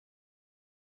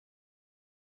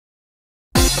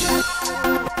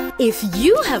If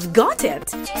you have got it,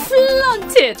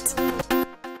 flaunt it.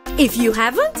 If you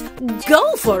haven't,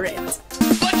 go for it.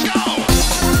 Let's go!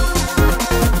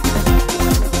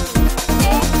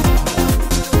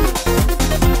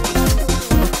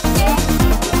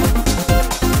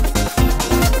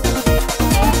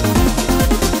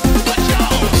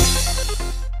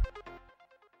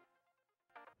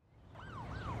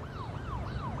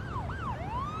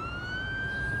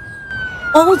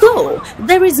 Although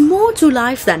there is more to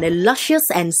life than a luscious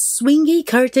and swingy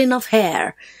curtain of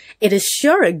hair, it is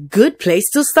sure a good place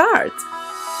to start.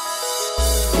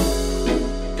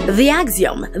 The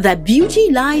axiom that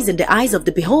beauty lies in the eyes of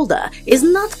the beholder is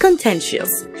not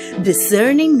contentious.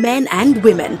 Discerning men and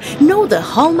women know the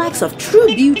hallmarks of true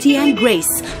beauty and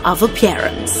grace of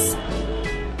appearance.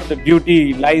 The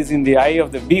beauty lies in the eye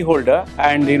of the beholder,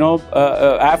 and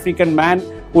African man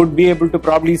would be able to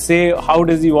probably say how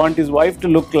does he want his wife to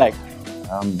look like.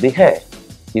 The hair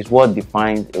is what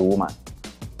defines a woman.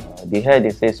 The hair,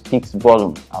 they say, speaks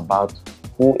volume about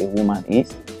who a woman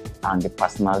is and the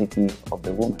personality of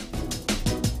the woman.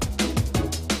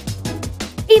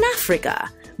 In Africa,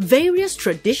 various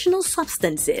traditional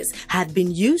substances have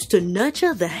been used to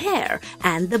nurture the hair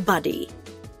and the body.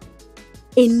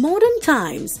 In modern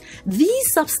times,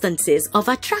 these substances of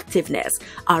attractiveness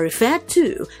are referred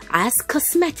to as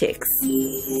cosmetics.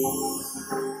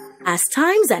 As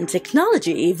times and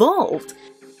technology evolved,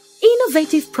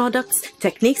 innovative products,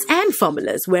 techniques, and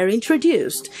formulas were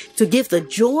introduced to give the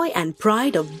joy and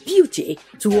pride of beauty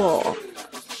to all.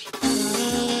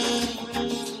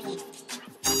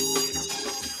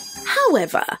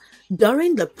 However,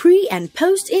 during the pre- and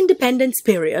post-independence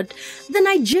period, the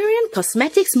Nigerian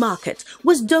cosmetics market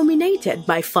was dominated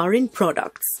by foreign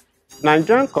products.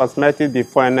 Nigerian cosmetics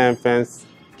before NFMs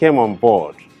came on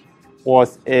board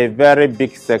was a very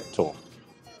big sector,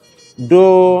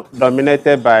 though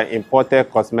dominated by imported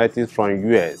cosmetics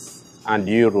from US and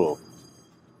Europe.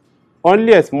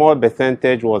 Only a small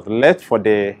percentage was left for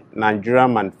the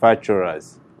Nigerian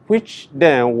manufacturers, which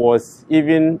then was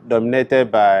even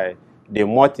dominated by the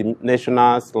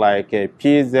multinationals like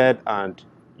PZ and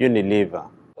Unilever.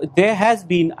 There has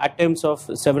been attempts of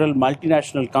several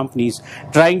multinational companies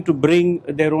trying to bring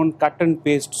their own cut and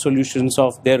paste solutions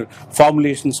of their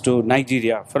formulations to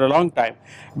Nigeria for a long time.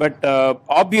 But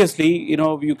obviously,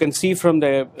 you can see from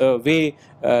the way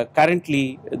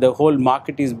currently the whole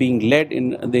market is being led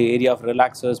in the area of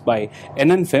relaxers by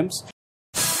NNFEMS.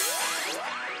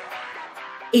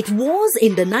 It was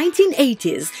in the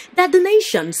 1980s that the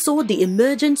nation saw the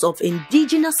emergence of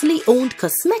indigenously owned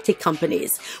cosmetic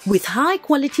companies with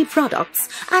high-quality products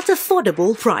at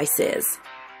affordable prices.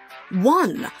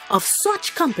 One of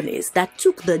such companies that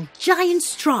took the giant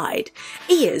stride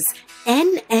is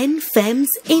NNFEMS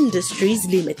Industries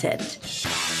Limited.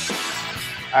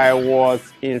 I was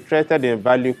interested in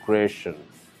value creation,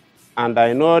 and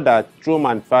I know that through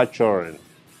manufacturing,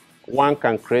 one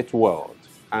can create wealth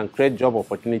and create job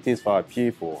opportunities for our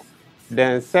people.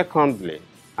 Then secondly,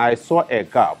 I saw a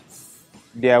gap.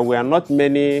 There were not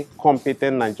many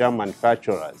competent Nigerian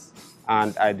manufacturers,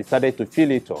 and I decided to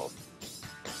fill it up.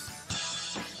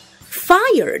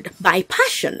 Fired by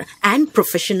passion and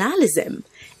professionalism,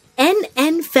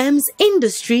 NNFEMS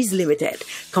Industries Limited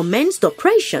commenced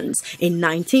operations in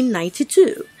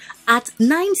 1992 at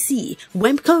 9C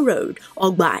Wemco Road,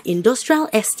 Ogba Industrial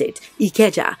Estate,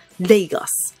 Ikeja,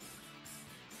 Lagos.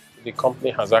 The company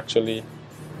has actually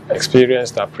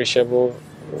experienced appreciable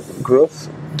growth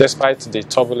despite the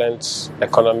turbulent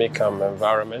economic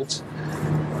environment.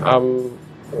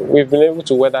 We've been able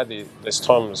to weather the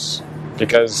storms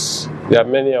because there are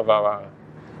many of our,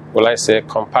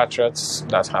 compatriots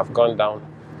that have gone down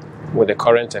with the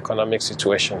current economic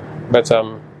situation. But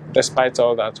despite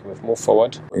all that, we've moved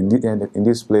forward. In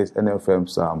this place,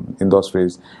 NFM's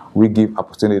industries, we give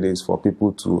opportunities for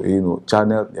people to,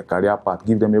 channel their career path,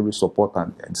 give them every support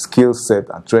and skill set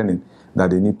and training that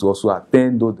they need to also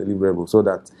attain those deliverables, so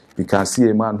that you can see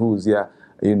a man who's here,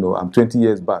 20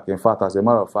 years back. In fact, as a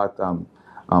matter of fact,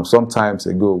 some times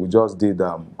ago, we just did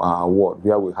an award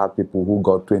where we had people who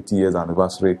got 20 years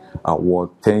anniversary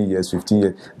award, 10 years, 15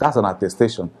 years. That's an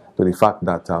attestation to the fact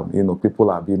that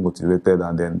people are being motivated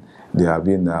and then they are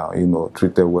being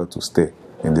treated well to stay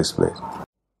in this place.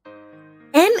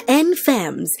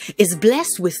 NNFEMS is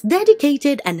blessed with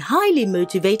dedicated and highly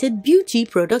motivated beauty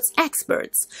products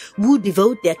experts who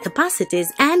devote their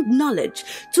capacities and knowledge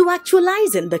to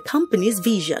actualizing the company's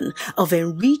vision of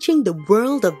enriching the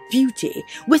world of beauty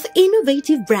with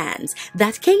innovative brands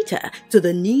that cater to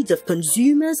the needs of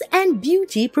consumers and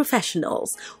beauty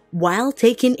professionals, while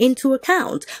taking into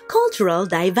account cultural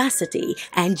diversity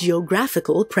and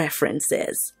geographical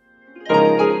preferences.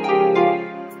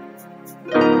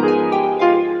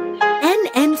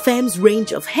 NNFEM's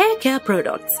range of hair care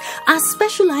products are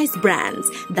specialized brands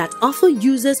that offer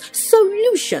users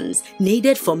solutions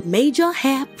needed for major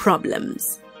hair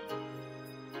problems.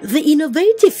 The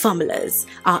innovative formulas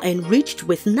are enriched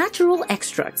with natural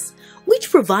extracts,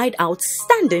 which provide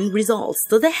outstanding results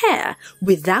to the hair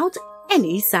without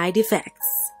any side effects.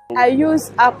 I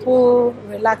use Apple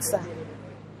Relaxer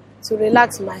to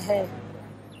relax my hair,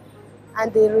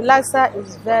 and the relaxer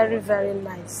is very, very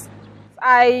nice.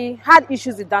 I had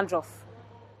issues with dandruff,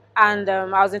 and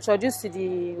I was introduced to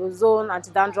the Ozone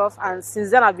anti-dandruff, and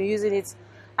since then I've been using it.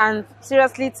 And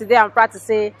seriously, today I'm proud to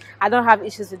say I don't have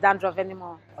issues with dandruff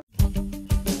anymore.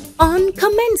 On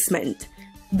commencement,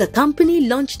 the company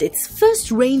launched its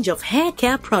first range of hair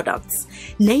care products,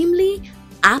 namely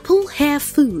Apple Hair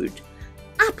Food,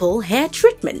 Apple Hair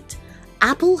Treatment,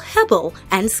 Apple Herbal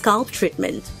and Scalp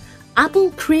Treatment,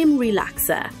 Apple Cream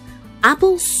Relaxer,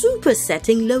 Apple Super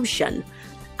Setting Lotion,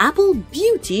 Apple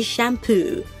Beauty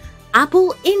Shampoo,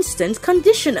 Apple Instant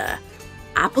Conditioner,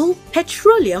 Apple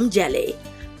Petroleum Jelly,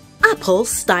 Apple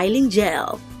Styling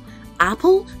Gel,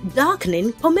 Apple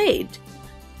Darkening Pomade,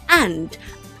 and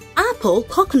Apple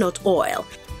Coconut Oil.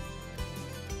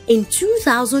 In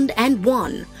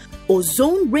 2001,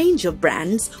 Ozone range of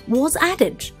brands was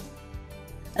added.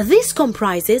 This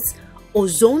comprises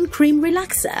Ozone Cream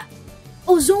Relaxer,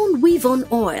 Ozone Weave-On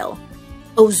Oil,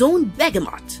 Ozone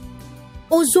Bergamot,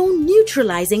 Ozone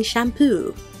Neutralizing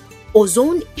Shampoo,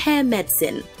 Ozone Hair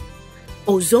Medicine,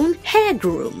 Ozone Hair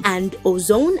Groom, and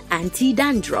Ozone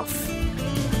Anti-Dandruff.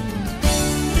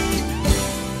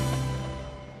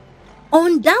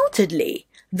 Undoubtedly,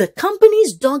 the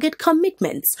company's dogged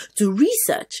commitments to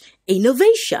research,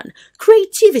 innovation,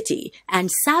 creativity,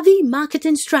 and savvy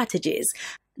marketing strategies,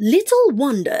 little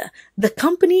wonder the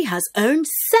company has earned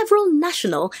several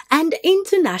national and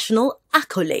international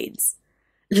accolades.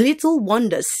 Little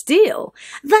wonder still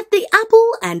that the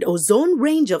Apple and Ozone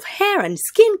range of hair and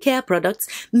skincare products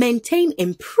maintain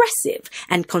impressive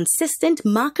and consistent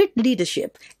market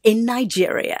leadership in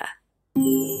Nigeria.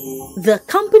 The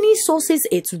company sources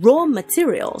its raw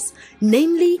materials,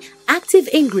 namely active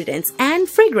ingredients and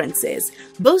fragrances,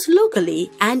 both locally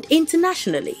and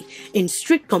internationally, in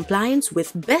strict compliance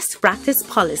with best practice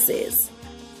policies.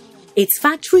 Its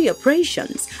factory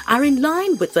operations are in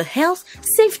line with the Health,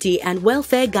 Safety and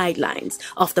Welfare Guidelines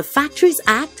of the Factories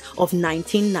Act of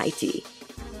 1990.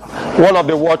 One of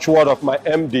the watchword of my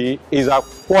MD is that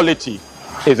quality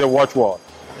is a watchword,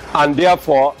 and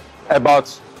therefore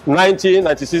about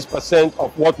 96%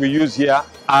 of what we use here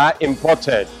are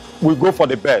imported. We go for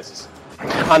the best,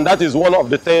 and that is one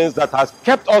of the things that has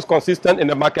kept us consistent in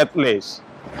the marketplace.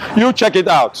 You check it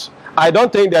out. I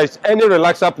don't think there is any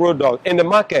relaxer product in the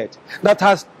market that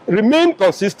has remained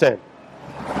consistent.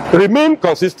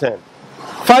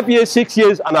 5 years, 6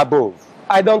 years and above.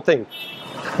 I don't think.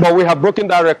 But we have broken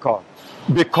that record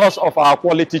because of our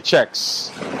quality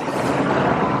checks.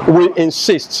 We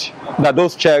insist that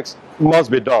those checks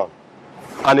must be done,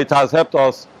 and it has helped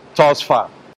us thus far.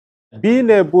 Being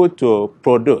able to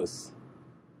produce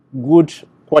good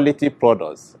quality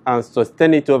products and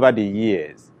sustain it over the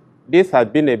years, this has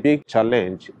been a big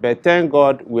challenge, but thank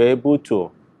God we're able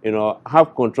to,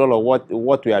 have control of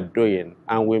what we are doing,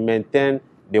 and we maintain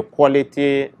the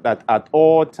quality that at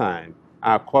all times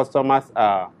our customers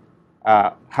are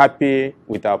happy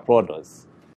with our products.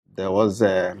 There was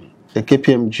a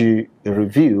KPMG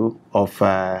review of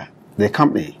the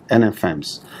company,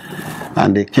 NNFEMS,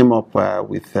 and they came up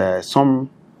with some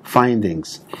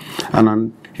findings.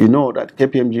 And you know that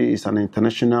KPMG is an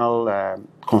international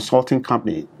consulting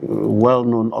company, well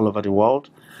known all over the world.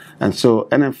 And so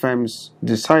NNFEMS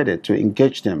decided to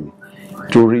engage them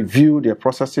to review their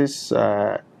processes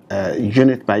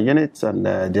unit by unit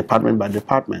and department by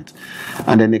department.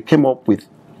 And then they came up with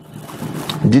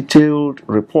detailed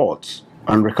reports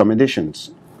and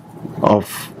recommendations of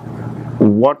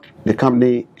what the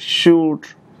company should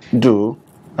do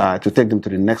to take them to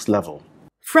the next level.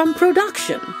 From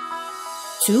production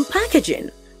to packaging,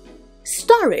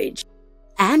 storage,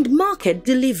 and market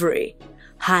delivery,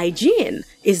 hygiene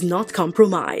is not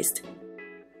compromised.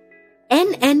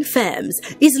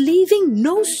 NNFEMS is leaving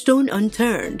no stone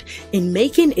unturned in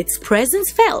making its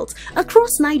presence felt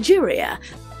across Nigeria.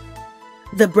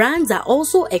 The brands are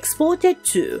also exported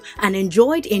to and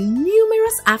enjoyed in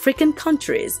numerous African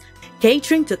countries,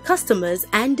 catering to customers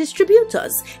and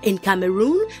distributors in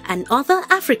Cameroon and other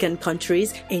African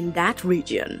countries in that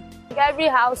region. Every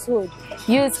household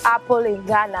uses Apple in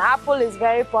Ghana. Apple is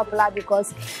very popular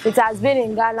because it has been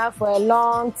in Ghana for a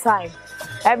long time.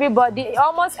 Everybody,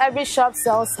 almost every shop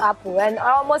sells apple, and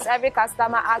almost every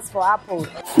customer asks for apple.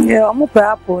 Yeah, I'm up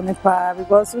apple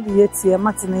because we the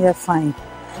ATM fine.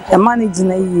 The managing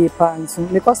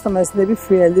the customers they be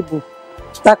free label.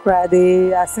 Takra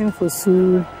they asking for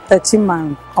su 30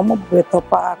 man. I'm up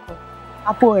apple.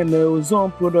 Apple and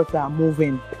ozone products are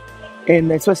moving,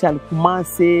 and especially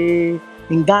Kumasi,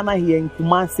 in Ghana here in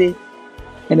Kumasi,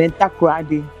 and then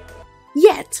Takoradi.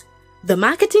 Yet, the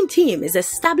marketing team is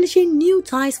establishing new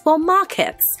ties for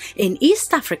markets in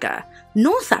East Africa,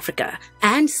 North Africa,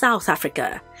 and South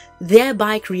Africa,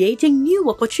 thereby creating new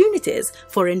opportunities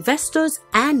for investors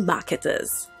and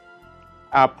marketers.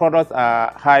 Our products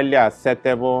are highly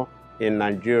acceptable in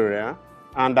Nigeria,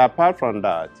 and apart from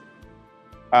that,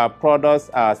 our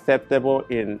products are acceptable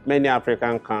in many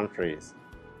African countries.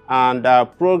 And our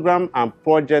program and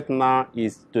project now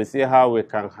is to see how we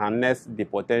can harness the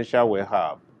potential we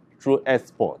have through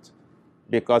export.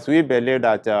 Because we believe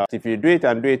that if you do it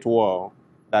and do it well,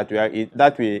 that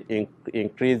will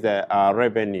increase our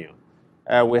revenue.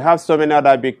 We have so many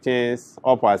other big things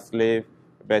up our sleeve,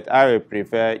 but I will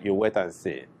prefer you wait and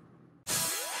see.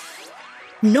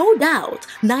 No doubt,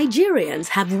 Nigerians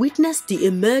have witnessed the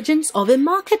emergence of a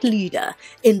market leader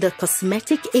in the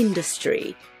cosmetic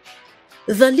industry.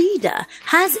 The leader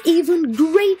has even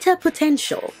greater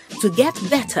potential to get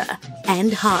better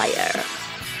and higher.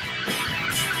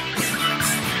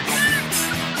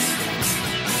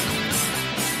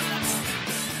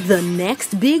 The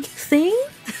next big thing?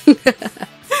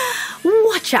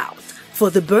 Watch out for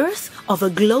the birth of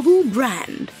a global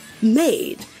brand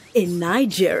made in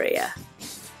Nigeria.